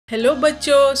Hello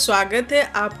बच्चों, स्वागत है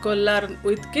आपको लर्न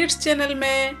विथ किड्स चैनल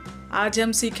में। आज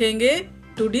हम सीखेंगे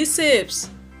 2D शेप्स।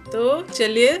 तो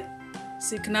चलिए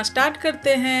सीखना स्टार्ट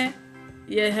करते हैं।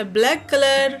 यह है black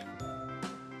colour,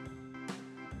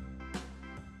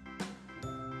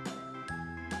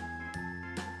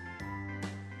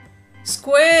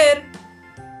 square,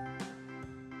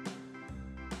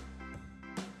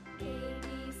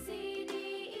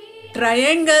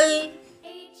 triangle,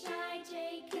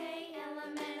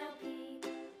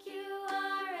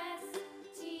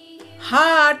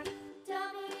 heart,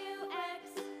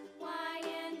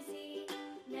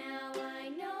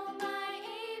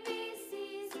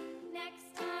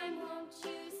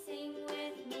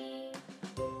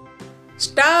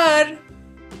 star,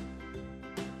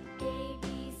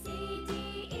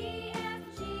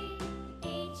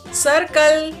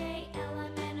 circle,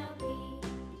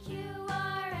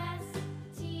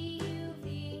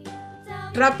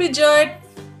 trapezoid,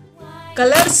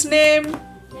 colors name,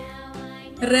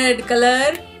 red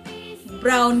color,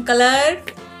 brown color,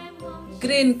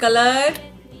 green color,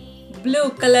 blue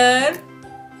color,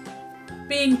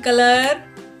 pink color,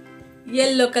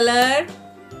 yellow color,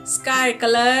 sky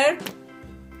color,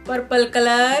 purple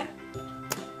color,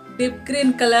 deep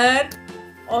green color,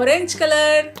 orange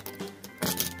color,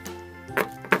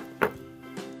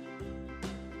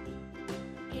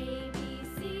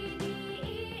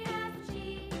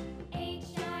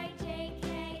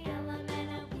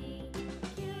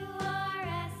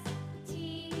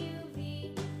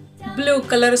 blue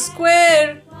color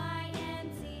square,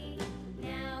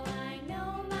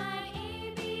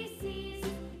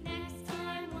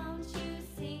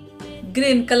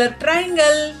 green color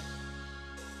triangle,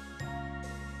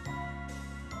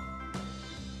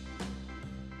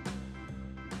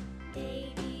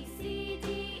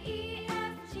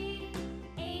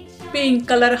 pink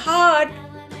color heart,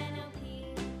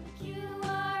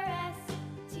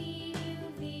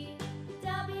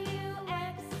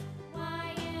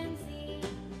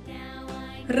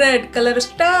 red color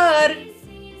star,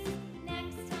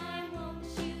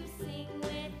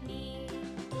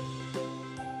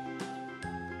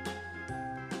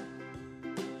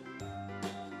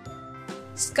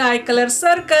 sky color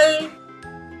circle,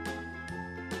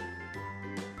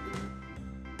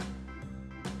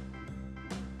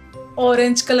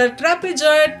 orange color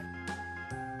trapezoid,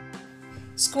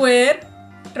 square,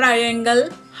 triangle,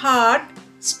 heart,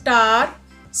 star,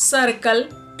 circle,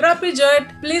 trapezoid.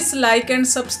 Please like and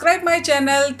subscribe my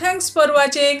channel. Thanks for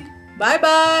watching. Bye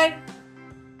bye.